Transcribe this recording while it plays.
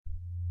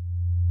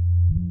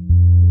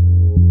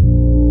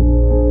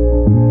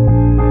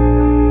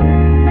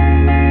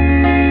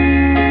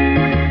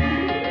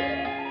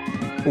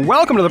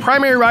welcome to the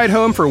Primary Ride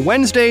Home for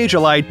Wednesday,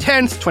 July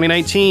 10th,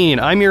 2019.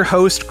 I'm your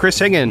host, Chris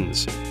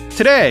Higgins.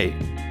 Today,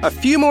 a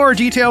few more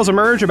details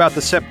emerge about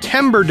the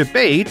September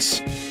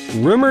debates,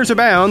 rumors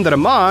abound that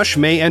Amash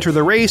may enter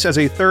the race as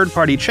a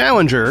third-party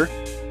challenger,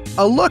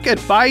 a look at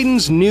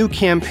Biden's new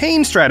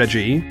campaign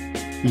strategy,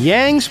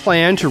 Yang's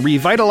plan to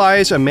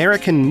revitalize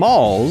American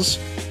malls,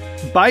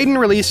 Biden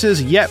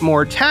releases yet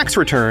more tax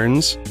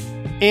returns,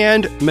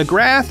 and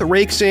McGrath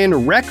rakes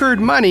in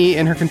record money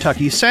in her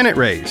Kentucky Senate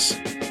race.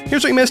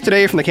 Here's what you missed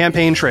today from the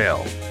campaign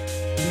trail.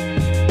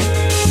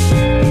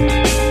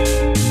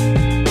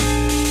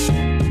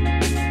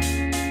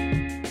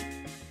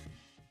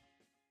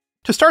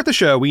 To start the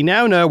show, we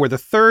now know where the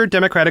third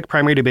Democratic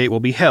primary debate will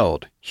be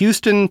held,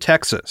 Houston,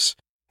 Texas.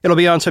 It'll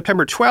be on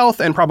September 12th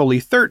and probably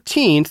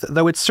 13th,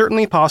 though it's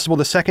certainly possible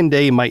the second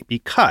day might be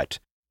cut.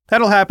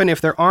 That'll happen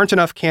if there aren't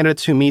enough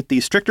candidates who meet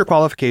the stricter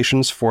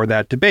qualifications for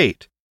that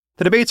debate.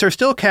 The debates are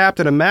still capped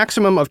at a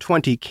maximum of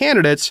 20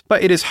 candidates,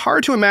 but it is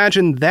hard to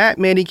imagine that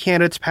many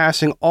candidates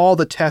passing all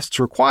the tests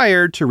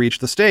required to reach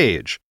the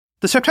stage.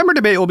 The September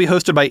debate will be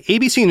hosted by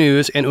ABC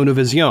News and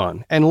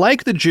Univision, and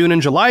like the June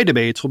and July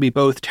debates, will be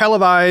both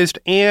televised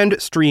and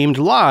streamed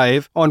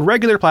live on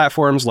regular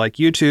platforms like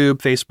YouTube,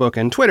 Facebook,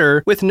 and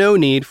Twitter with no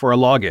need for a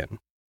login.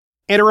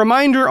 And a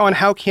reminder on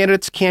how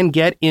candidates can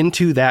get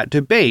into that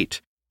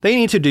debate. They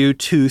need to do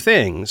two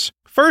things.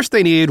 First,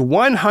 they need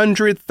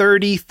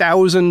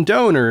 130,000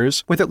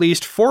 donors with at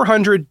least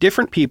 400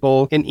 different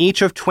people in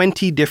each of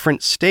 20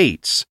 different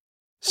states.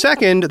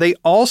 Second, they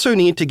also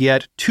need to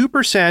get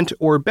 2%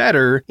 or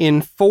better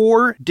in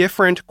 4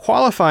 different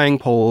qualifying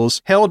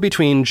polls held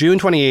between June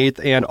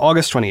 28th and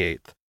August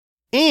 28th.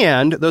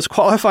 And those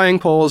qualifying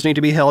polls need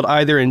to be held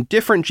either in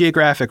different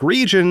geographic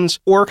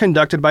regions or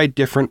conducted by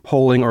different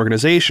polling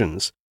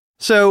organizations.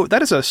 So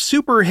that is a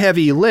super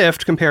heavy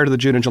lift compared to the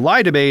June and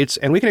July debates,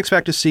 and we can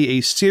expect to see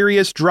a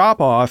serious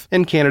drop-off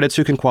in candidates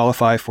who can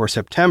qualify for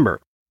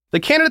September. The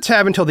candidates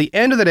have until the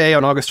end of the day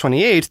on August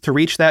 28th to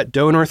reach that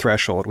donor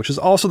threshold, which is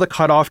also the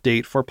cutoff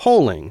date for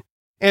polling.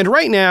 And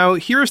right now,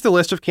 here's the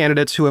list of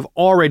candidates who have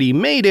already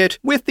made it,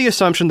 with the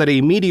assumption that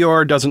a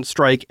meteor doesn't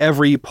strike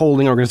every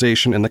polling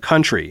organization in the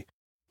country.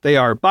 They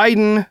are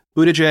Biden,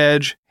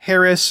 Buttigieg,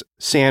 Harris,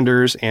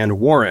 Sanders, and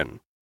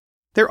Warren.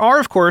 There are,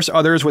 of course,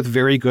 others with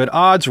very good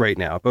odds right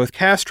now. Both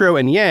Castro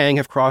and Yang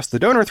have crossed the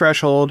donor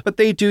threshold, but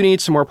they do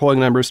need some more polling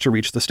numbers to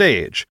reach the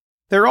stage.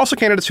 There are also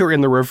candidates who are in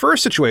the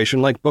reverse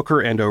situation, like Booker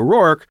and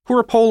O'Rourke, who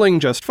are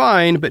polling just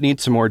fine, but need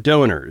some more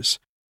donors.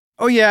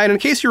 Oh yeah, and in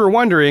case you were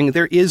wondering,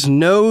 there is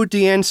no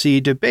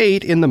DNC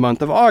debate in the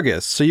month of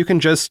August, so you can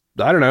just,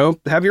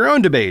 have your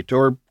own debate,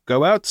 or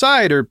go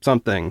outside or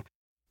something.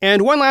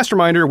 And one last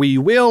reminder, we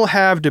will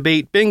have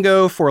debate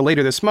bingo for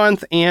later this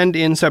month and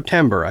in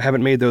September. I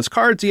haven't made those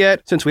cards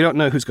yet, since we don't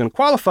know who's going to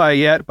qualify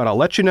yet, but I'll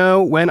let you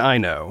know when I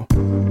know.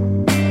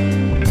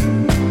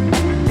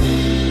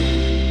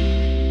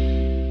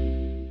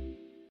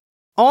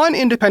 On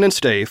Independence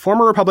Day,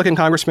 former Republican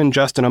Congressman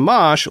Justin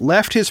Amash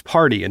left his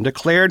party and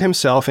declared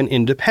himself an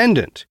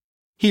independent.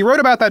 He wrote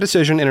about that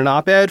decision in an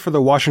op-ed for the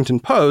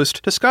Washington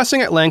Post,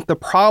 discussing at length the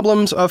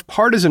problems of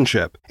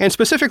partisanship, and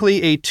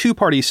specifically a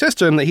two-party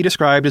system that he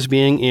described as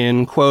being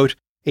in, quote,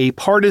 a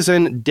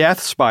partisan death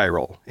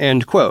spiral,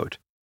 end quote.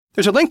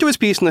 There's a link to his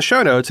piece in the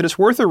show notes, and it's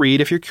worth a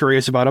read if you're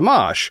curious about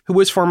Amash, who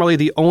was formerly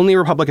the only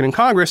Republican in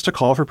Congress to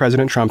call for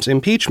President Trump's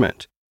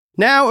impeachment.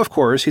 Now, of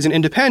course, he's an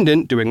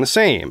independent doing the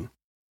same.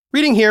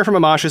 Reading here from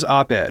Amash's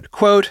op-ed,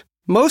 quote,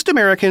 most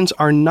Americans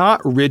are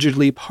not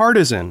rigidly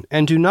partisan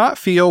and do not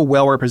feel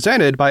well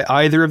represented by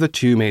either of the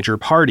two major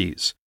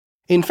parties.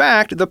 In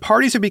fact, the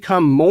parties have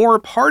become more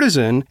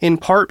partisan in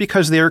part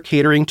because they are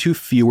catering to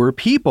fewer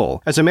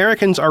people, as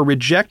Americans are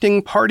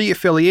rejecting party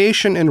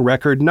affiliation in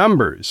record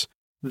numbers.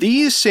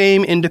 These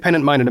same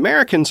independent-minded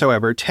Americans,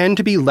 however, tend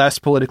to be less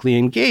politically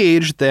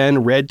engaged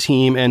than red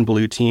team and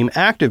blue team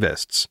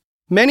activists.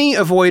 Many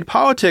avoid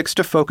politics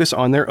to focus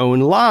on their own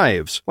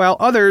lives, while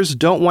others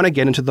don't want to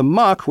get into the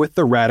muck with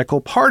the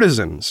radical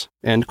partisans,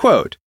 end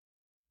quote.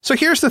 So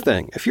here's the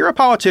thing. If you're a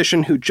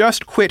politician who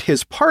just quit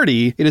his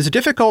party, it is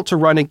difficult to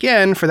run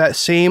again for that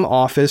same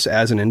office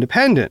as an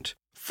independent.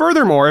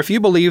 Furthermore, if you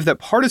believe that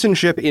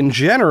partisanship in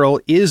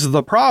general is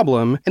the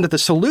problem, and that the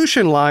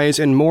solution lies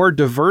in more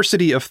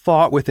diversity of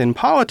thought within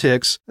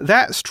politics,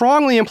 that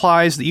strongly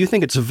implies that you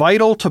think it's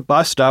vital to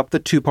bust up the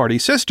two-party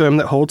system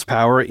that holds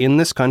power in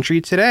this country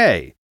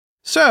today.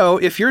 So,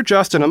 if you're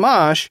Justin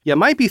Amash, you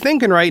might be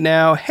thinking right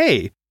now,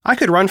 hey, I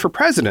could run for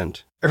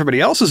president.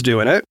 Everybody else is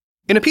doing it.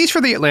 In a piece for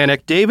The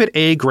Atlantic, David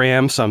A.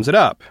 Graham sums it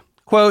up.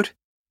 Quote,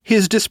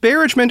 his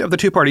disparagement of the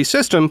two-party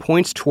system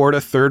points toward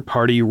a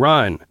third-party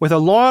run. With a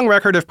long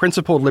record of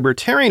principled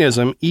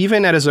libertarianism,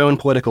 even at his own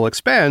political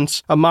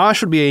expense,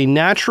 Amash would be a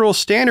natural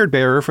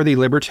standard-bearer for the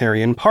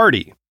Libertarian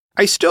Party.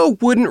 I still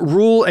wouldn't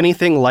rule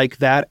anything like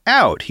that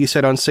out, he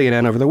said on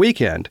CNN over the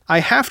weekend.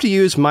 I have to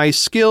use my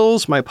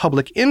skills, my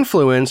public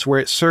influence, where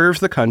it serves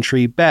the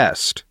country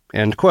best.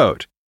 End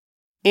quote.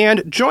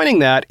 And joining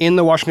that, in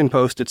the Washington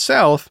Post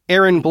itself,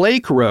 Aaron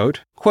Blake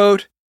wrote,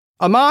 quote,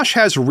 Amash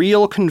has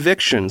real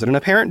convictions and an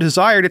apparent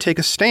desire to take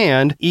a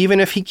stand even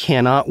if he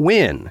cannot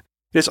win.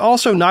 It is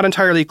also not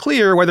entirely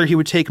clear whether he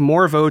would take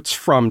more votes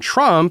from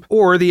Trump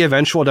or the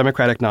eventual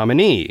Democratic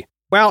nominee.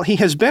 While he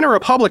has been a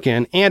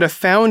Republican and a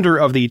founder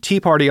of the Tea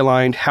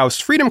Party-aligned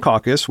House Freedom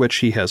Caucus, which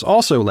he has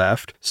also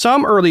left,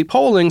 some early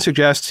polling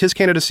suggests his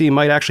candidacy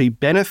might actually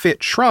benefit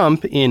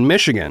Trump in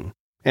Michigan.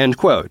 End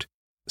quote.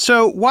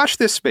 So watch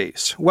this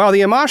space. While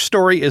the Amash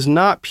story is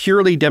not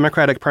purely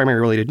Democratic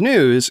primary-related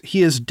news,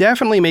 he is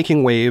definitely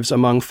making waves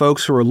among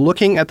folks who are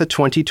looking at the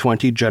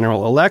 2020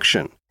 general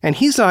election. And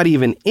he's not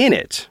even in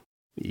it.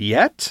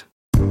 Yet?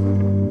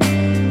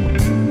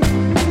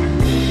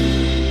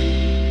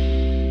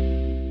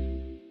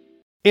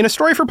 In a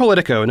story for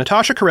Politico,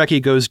 Natasha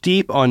Korecki goes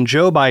deep on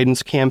Joe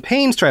Biden's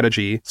campaign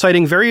strategy,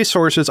 citing various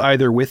sources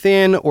either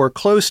within or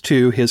close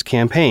to his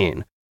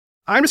campaign.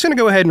 I'm just going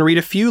to go ahead and read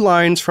a few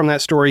lines from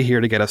that story here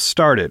to get us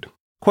started.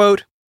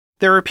 Quote,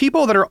 "There are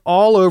people that are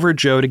all over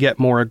Joe to get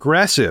more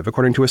aggressive,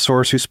 according to a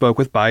source who spoke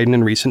with Biden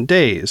in recent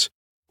days.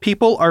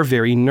 People are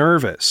very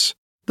nervous."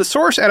 The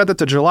source added that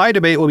the July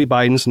debate will be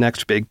Biden's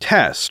next big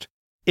test.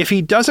 If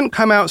he doesn't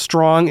come out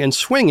strong and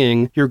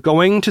swinging, you're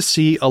going to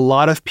see a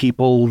lot of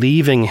people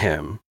leaving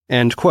him.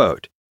 End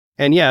quote.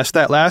 And yes,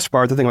 that last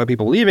part, the thing about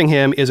people leaving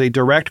him, is a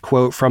direct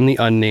quote from the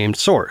unnamed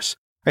source.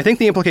 I think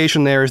the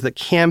implication there is that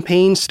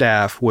campaign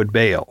staff would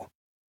bail.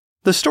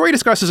 The story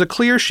discusses a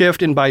clear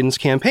shift in Biden's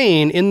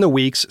campaign in the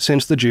weeks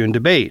since the June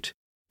debate.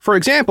 For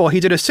example, he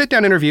did a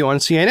sit-down interview on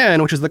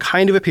CNN, which is the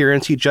kind of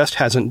appearance he just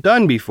hasn't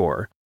done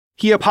before.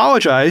 He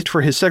apologized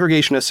for his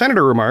segregationist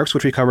senator remarks,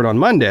 which we covered on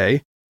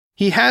Monday.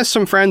 He has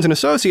some friends and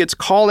associates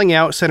calling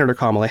out Senator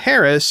Kamala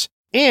Harris,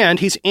 and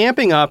he's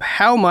amping up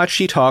how much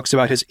he talks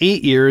about his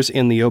 8 years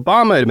in the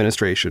Obama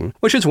administration,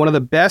 which is one of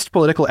the best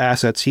political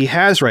assets he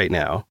has right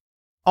now.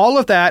 All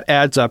of that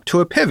adds up to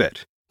a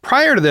pivot.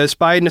 Prior to this,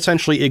 Biden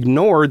essentially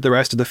ignored the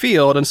rest of the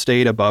field and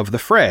stayed above the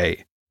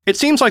fray. It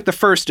seems like the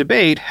first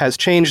debate has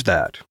changed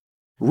that.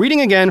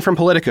 Reading again from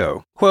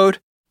Politico, quote,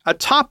 "A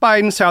top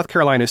Biden South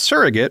Carolina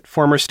surrogate,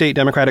 former state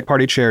Democratic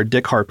Party chair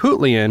Dick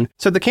Harpootlian,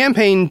 said the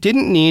campaign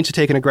didn't need to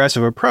take an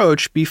aggressive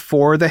approach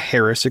before the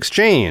Harris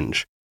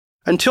exchange.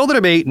 Until the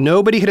debate,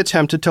 nobody had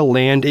attempted to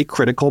land a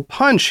critical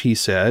punch, he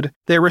said.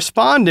 They're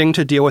responding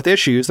to deal with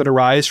issues that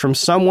arise from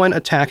someone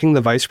attacking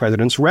the vice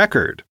president's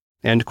record."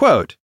 End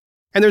quote.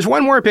 And there's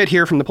one more bit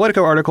here from the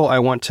Politico article I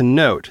want to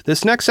note.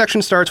 This next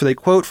section starts with a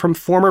quote from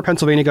former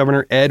Pennsylvania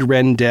Governor Ed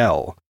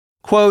Rendell.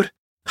 Quote,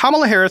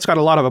 "Kamala Harris got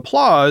a lot of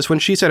applause when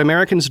she said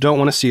Americans don't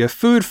want to see a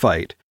food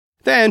fight.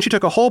 Then she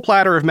took a whole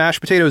platter of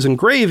mashed potatoes and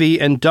gravy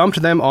and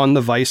dumped them on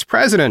the vice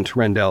president,"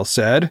 Rendell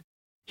said.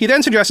 He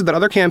then suggested that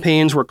other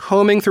campaigns were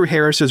combing through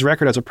Harris's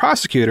record as a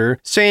prosecutor,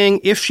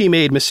 saying if she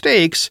made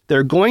mistakes,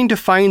 they're going to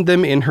find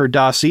them in her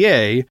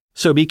dossier,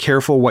 so be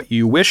careful what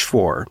you wish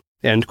for.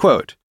 End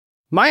quote.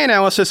 My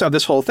analysis of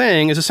this whole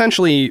thing is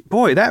essentially,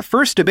 boy, that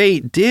first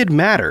debate did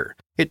matter.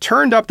 It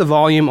turned up the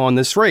volume on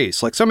this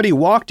race, like somebody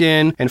walked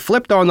in and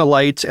flipped on the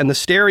lights and the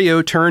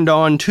stereo turned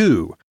on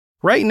too.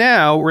 Right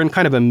now, we're in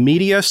kind of a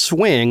media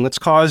swing that's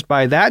caused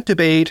by that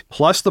debate,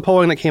 plus the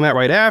polling that came out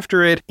right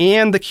after it,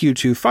 and the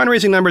Q2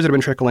 fundraising numbers that have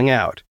been trickling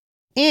out.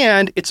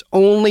 And it's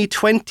only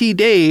 20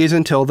 days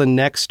until the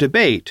next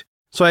debate.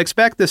 So I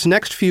expect this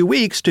next few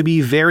weeks to be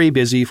very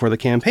busy for the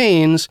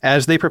campaigns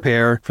as they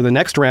prepare for the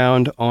next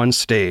round on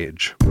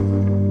stage.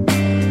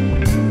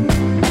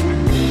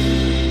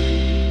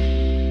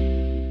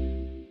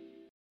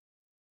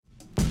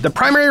 The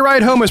Primary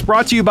Ride Home is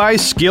brought to you by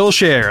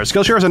Skillshare.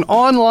 Skillshare is an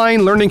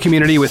online learning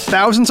community with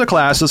thousands of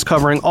classes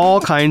covering all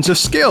kinds of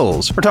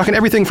skills. We're talking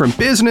everything from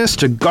business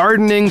to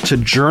gardening to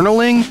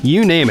journaling,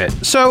 you name it.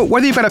 So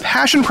whether you've got a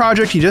passion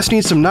project you just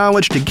need some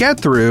knowledge to get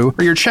through,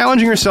 or you're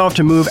challenging yourself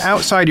to move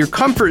outside your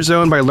comfort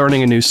zone by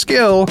learning a new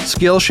skill,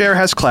 Skillshare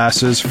has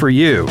classes for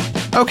you.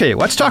 Okay,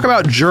 let's talk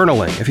about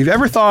journaling. If you've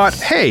ever thought,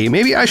 hey,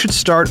 maybe I should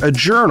start a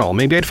journal,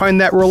 maybe I'd find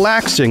that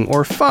relaxing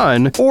or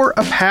fun, or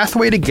a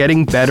pathway to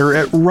getting better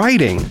at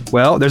writing.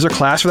 Well, there's a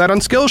class for that on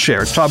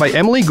Skillshare. It's taught by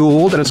Emily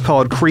Gould, and it's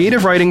called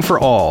Creative Writing for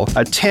All,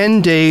 a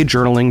 10-day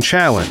journaling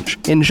challenge.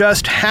 In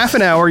just half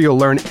an hour, you'll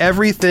learn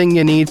everything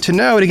you need to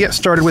know to get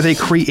started with a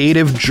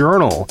creative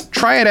journal.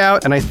 Try it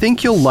out, and I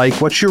think you'll like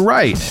what you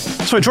write.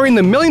 So join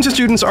the millions of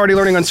students already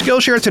learning on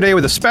Skillshare today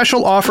with a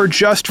special offer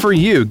just for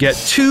you. Get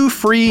 2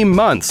 free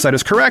months. That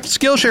is correct.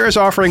 Skillshare is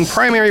offering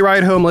Primary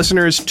Ride Home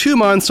listeners 2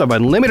 months of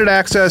unlimited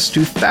access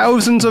to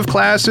thousands of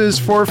classes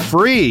for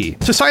free.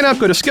 To sign up,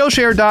 go to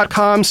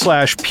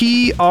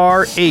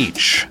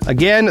Skillshare.com/PRH.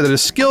 Again, that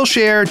is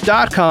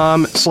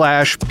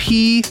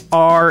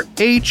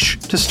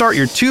Skillshare.com/PRH to start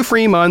your 2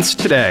 free months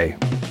today.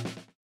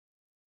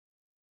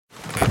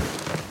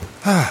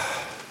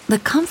 The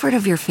comfort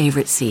of your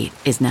favorite seat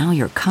is now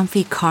your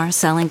comfy car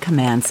selling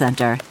command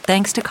center,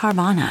 thanks to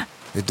Carvana.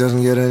 It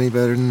doesn't get any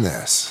better than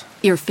this.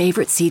 Your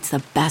favorite seat's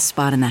the best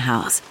spot in the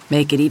house.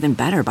 Make it even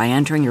better by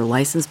entering your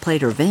license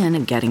plate or VIN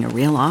and getting a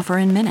real offer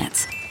in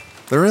minutes.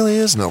 There really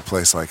is no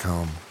place like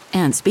home.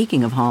 And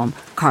speaking of home,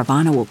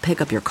 Carvana will pick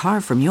up your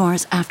car from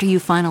yours after you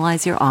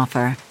finalize your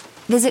offer.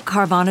 Visit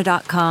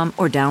Carvana.com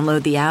or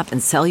download the app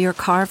and sell your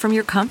car from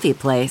your comfy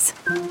place.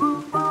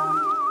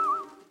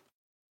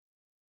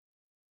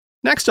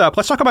 Next up,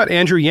 let's talk about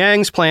Andrew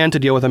Yang's plan to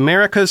deal with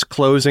America's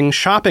closing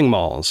shopping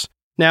malls.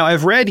 Now,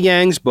 I've read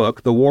Yang's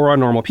book, The War on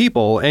Normal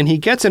People, and he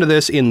gets into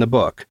this in the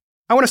book.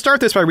 I want to start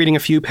this by reading a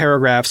few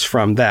paragraphs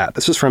from that.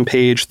 This is from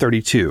page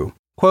 32.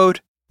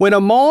 Quote, "When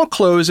a mall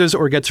closes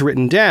or gets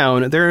written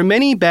down, there are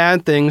many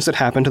bad things that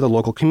happen to the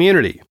local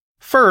community.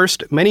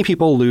 First, many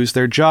people lose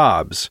their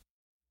jobs.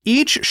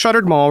 Each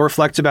shuttered mall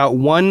reflects about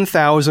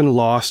 1,000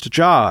 lost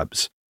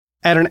jobs.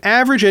 At an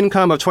average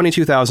income of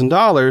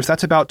 $22,000,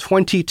 that's about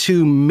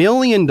 $22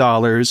 million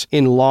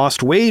in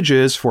lost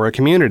wages for a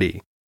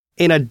community.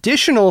 An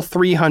additional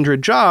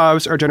 300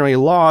 jobs are generally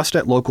lost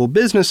at local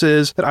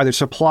businesses that either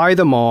supply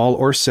the mall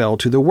or sell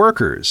to the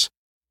workers.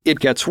 It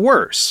gets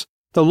worse.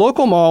 The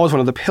local mall is one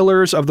of the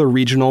pillars of the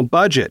regional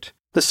budget.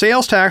 The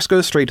sales tax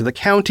goes straight to the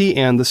county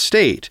and the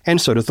state, and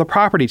so does the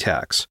property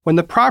tax. When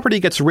the property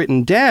gets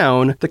written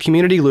down, the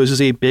community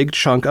loses a big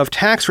chunk of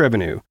tax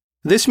revenue.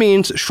 This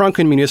means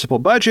shrunken municipal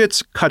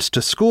budgets, cuts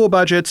to school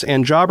budgets,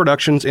 and job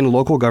reductions in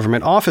local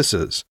government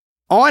offices.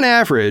 On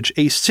average,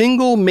 a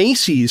single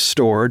Macy's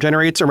store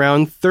generates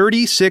around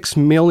 $36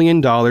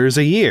 million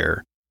a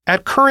year.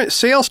 At current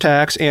sales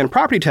tax and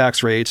property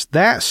tax rates,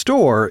 that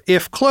store,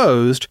 if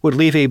closed, would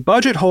leave a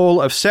budget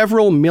hole of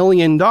several $1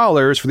 million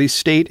for the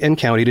state and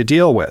county to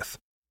deal with."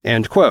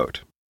 End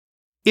quote.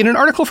 In an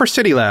article for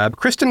CityLab,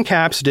 Kristen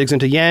Capps digs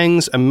into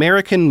Yang's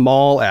American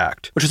Mall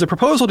Act, which is a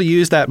proposal to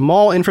use that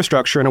mall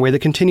infrastructure in a way that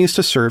continues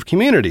to serve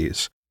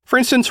communities. For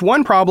instance,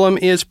 one problem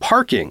is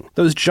parking.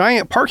 Those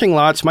giant parking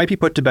lots might be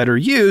put to better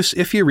use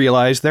if you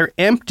realize they're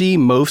empty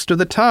most of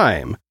the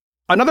time.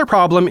 Another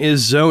problem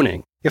is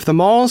zoning. If the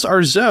malls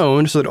are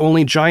zoned so that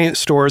only giant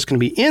stores can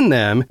be in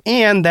them,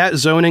 and that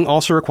zoning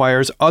also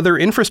requires other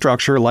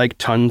infrastructure like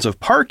tons of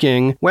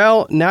parking,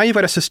 well, now you've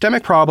got a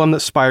systemic problem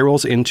that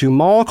spirals into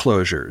mall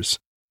closures.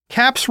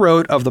 Capps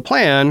wrote of the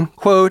plan,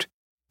 quote,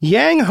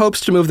 "Yang hopes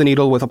to move the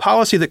needle with a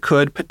policy that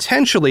could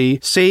potentially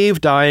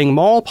save dying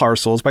mall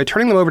parcels by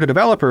turning them over to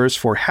developers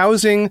for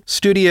housing,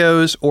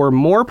 studios, or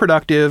more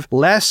productive,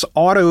 less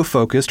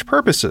auto-focused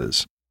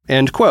purposes."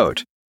 End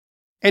quote.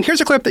 And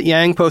here's a clip that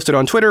Yang posted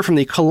on Twitter from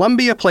the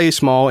Columbia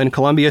Place Mall in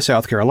Columbia,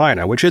 South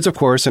Carolina, which is, of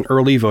course, an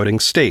early voting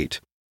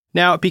state.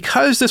 Now,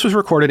 because this was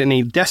recorded in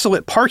a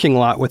desolate parking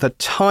lot with a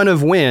ton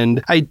of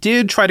wind, I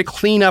did try to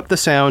clean up the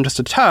sound just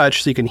a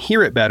touch so you can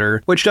hear it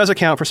better, which does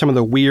account for some of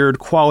the weird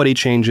quality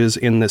changes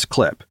in this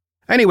clip.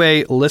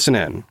 Anyway, listen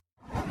in.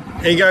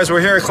 Hey guys,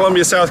 we're here in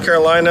Columbia, South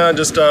Carolina,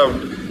 just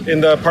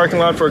in the parking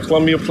lot for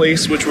Columbia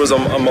Place, which was a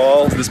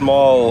mall. This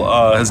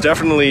mall has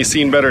definitely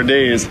seen better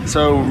days.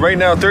 So right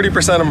now,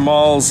 30% of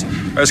malls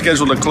are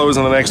scheduled to close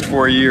in the next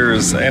 4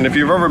 years. And if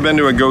you've ever been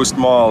to a ghost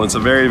mall, it's a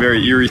very,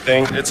 very eerie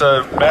thing. It's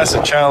a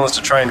massive challenge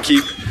to try and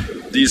keep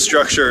these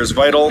structures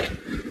vital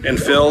and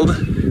filled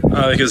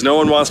because no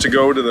one wants to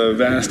go to the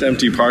vast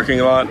empty parking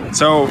lot.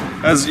 So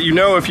as you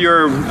know, if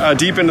you're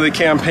deep into the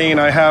campaign,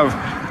 I have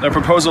a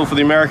proposal for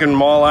the American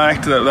Mall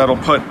Act that'll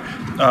put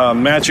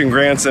matching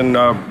grants and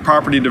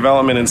property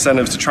development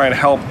incentives to try and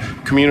help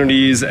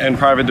communities and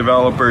private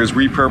developers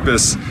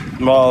repurpose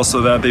malls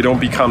so that they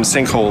don't become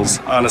sinkholes,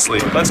 honestly.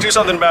 Let's do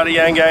something about it,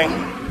 Yang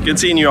Gang. Good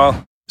seeing you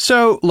all.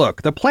 So,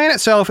 look, the plan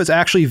itself is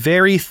actually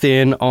very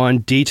thin on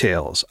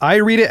details. I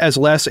read it as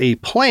less a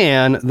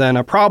plan than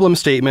a problem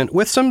statement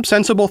with some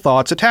sensible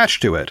thoughts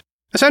attached to it.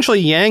 Essentially,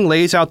 Yang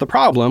lays out the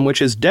problem,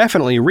 which is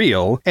definitely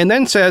real, and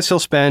then says he'll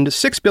spend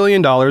 $6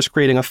 billion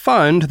creating a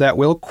fund that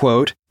will,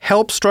 quote,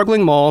 help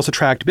struggling malls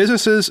attract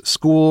businesses,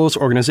 schools,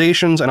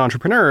 organizations, and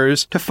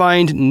entrepreneurs to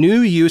find new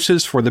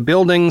uses for the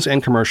buildings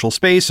and commercial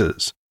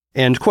spaces,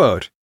 end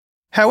quote.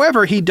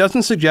 However, he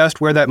doesn't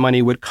suggest where that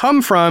money would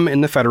come from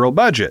in the federal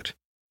budget.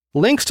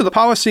 Links to the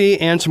policy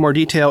and some more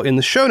detail in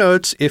the show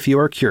notes if you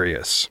are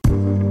curious.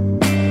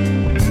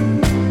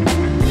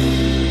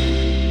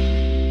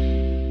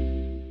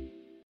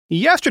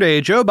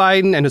 Yesterday, Joe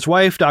Biden and his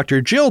wife,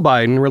 Dr. Jill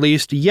Biden,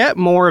 released yet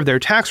more of their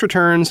tax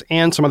returns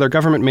and some other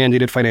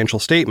government-mandated financial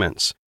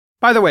statements.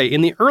 By the way, in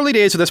the early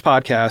days of this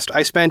podcast,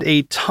 I spent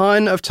a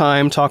ton of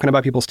time talking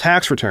about people's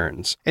tax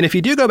returns. And if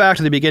you do go back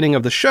to the beginning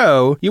of the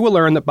show, you will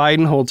learn that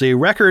Biden holds a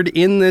record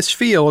in this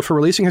field for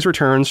releasing his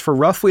returns for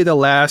roughly the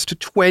last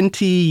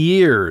 20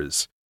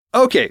 years.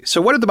 Okay, so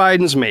what did the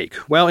Bidens make?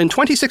 Well, in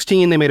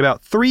 2016, they made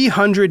about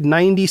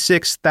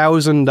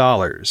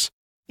 $396,000.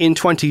 In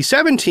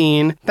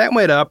 2017, that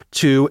went up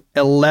to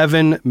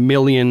 $11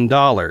 million.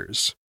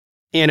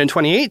 And in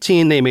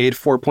 2018, they made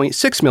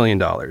 $4.6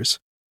 million.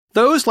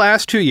 Those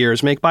last 2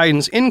 years make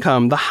Biden's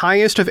income the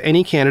highest of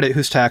any candidate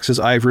whose taxes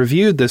I've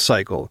reviewed this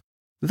cycle.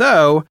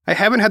 Though, I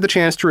haven't had the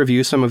chance to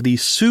review some of the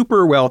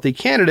super wealthy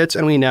candidates,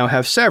 and we now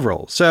have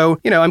several. So,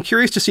 I'm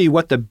curious to see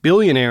what the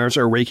billionaires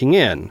are raking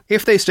in,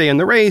 if they stay in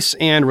the race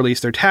and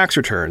release their tax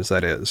returns,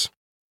 that is.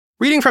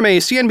 Reading from a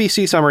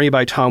CNBC summary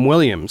by Tom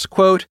Williams,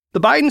 quote, the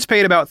Bidens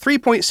paid about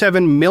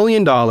 $3.7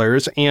 million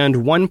and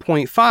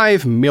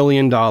 $1.5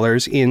 million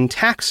in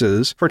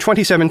taxes for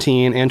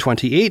 2017 and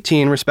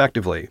 2018,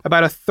 respectively,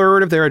 about a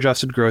third of their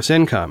adjusted gross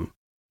income.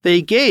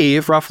 They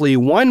gave roughly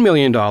 $1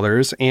 million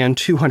and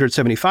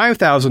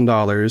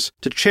 $275,000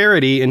 to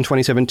charity in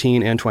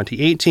 2017 and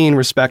 2018,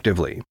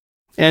 respectively.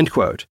 End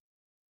quote.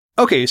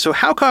 Okay, so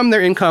how come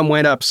their income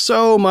went up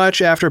so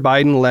much after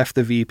Biden left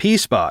the VP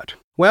spot?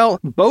 Well,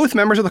 both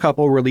members of the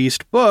couple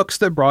released books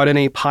that brought in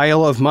a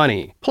pile of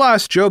money.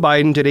 Plus, Joe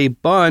Biden did a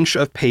bunch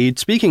of paid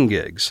speaking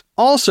gigs.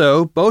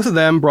 Also, both of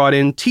them brought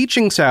in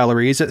teaching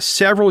salaries at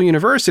several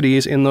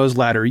universities in those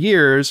latter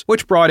years,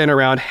 which brought in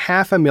around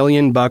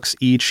 $500,000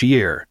 each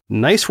year.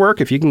 Nice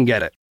work if you can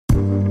get it.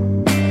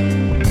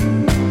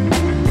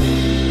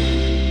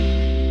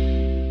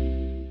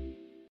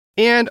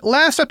 And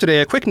last up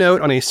today, a quick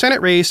note on a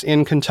Senate race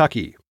in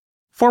Kentucky.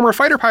 Former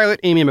fighter pilot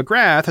Amy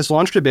McGrath has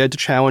launched a bid to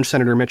challenge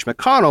Senator Mitch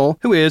McConnell,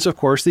 who is, of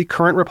course, the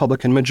current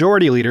Republican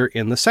majority leader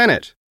in the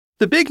Senate.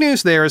 The big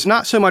news there is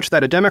not so much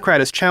that a Democrat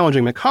is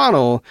challenging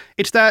McConnell,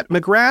 it's that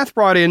McGrath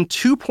brought in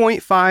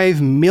 $2.5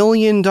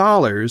 million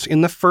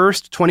in the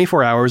first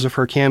 24 hours of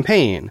her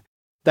campaign.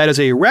 That is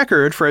a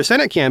record for a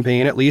Senate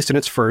campaign, at least in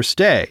its first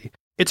day.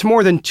 It's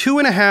more than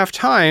 2.5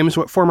 times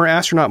what former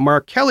astronaut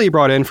Mark Kelly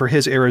brought in for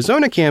his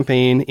Arizona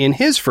campaign in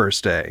his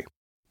first day.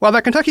 While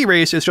that Kentucky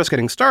race is just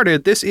getting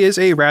started, this is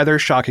a rather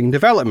shocking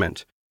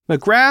development.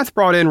 McGrath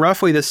brought in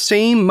roughly the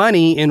same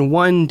money in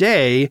one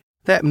day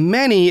that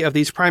many of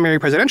these primary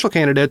presidential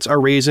candidates are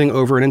raising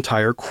over an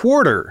entire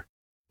quarter.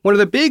 One of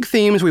the big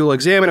themes we will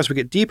examine as we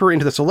get deeper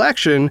into this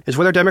election is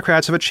whether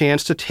Democrats have a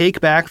chance to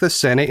take back the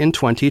Senate in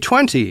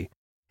 2020.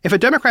 If a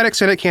Democratic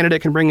Senate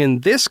candidate can bring in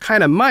this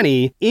kind of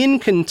money in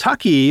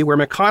Kentucky, where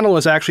McConnell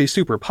is actually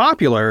super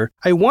popular,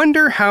 I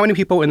wonder how many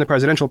people in the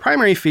presidential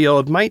primary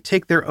field might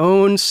take their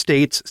own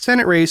state's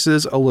Senate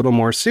races a little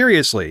more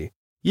seriously.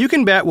 You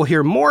can bet we'll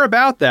hear more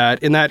about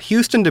that in that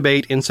Houston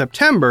debate in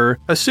September,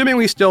 assuming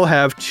we still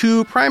have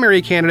 2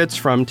 primary candidates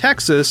from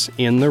Texas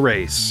in the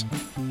race.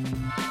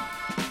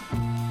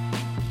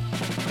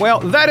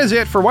 Well, that is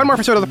it for one more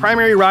episode of The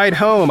Primary Ride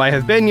Home. I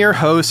have been your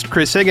host,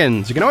 Chris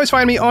Higgins. You can always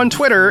find me on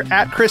Twitter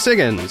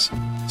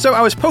 @ChrisHiggins. So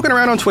I was poking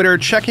around on Twitter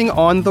checking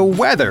on the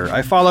weather.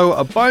 I follow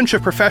a bunch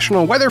of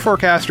professional weather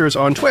forecasters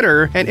on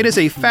Twitter, and it is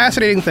a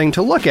fascinating thing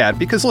to look at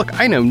because, look,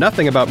 I know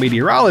nothing about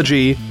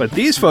meteorology, but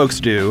these folks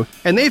do,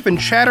 and they've been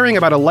chattering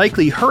about a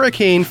likely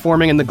hurricane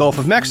forming in the Gulf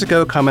of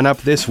Mexico coming up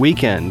this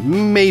weekend.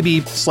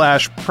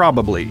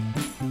 Maybe/probably.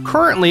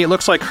 Currently, it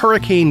looks like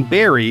Hurricane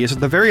Barry is at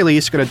the very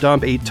least going to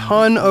dump a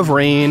ton of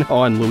rain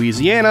on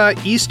Louisiana,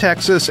 East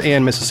Texas,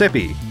 and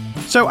Mississippi.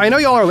 So I know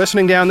y'all are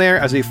listening down there.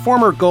 As a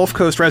former Gulf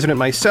Coast resident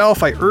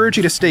myself, I urge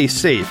you to stay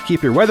safe.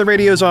 Keep your weather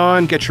radios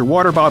on, get your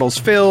water bottles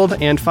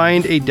filled, and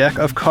find a deck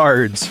of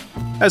cards.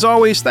 As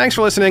always, thanks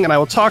for listening, and I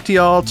will talk to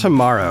y'all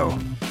tomorrow.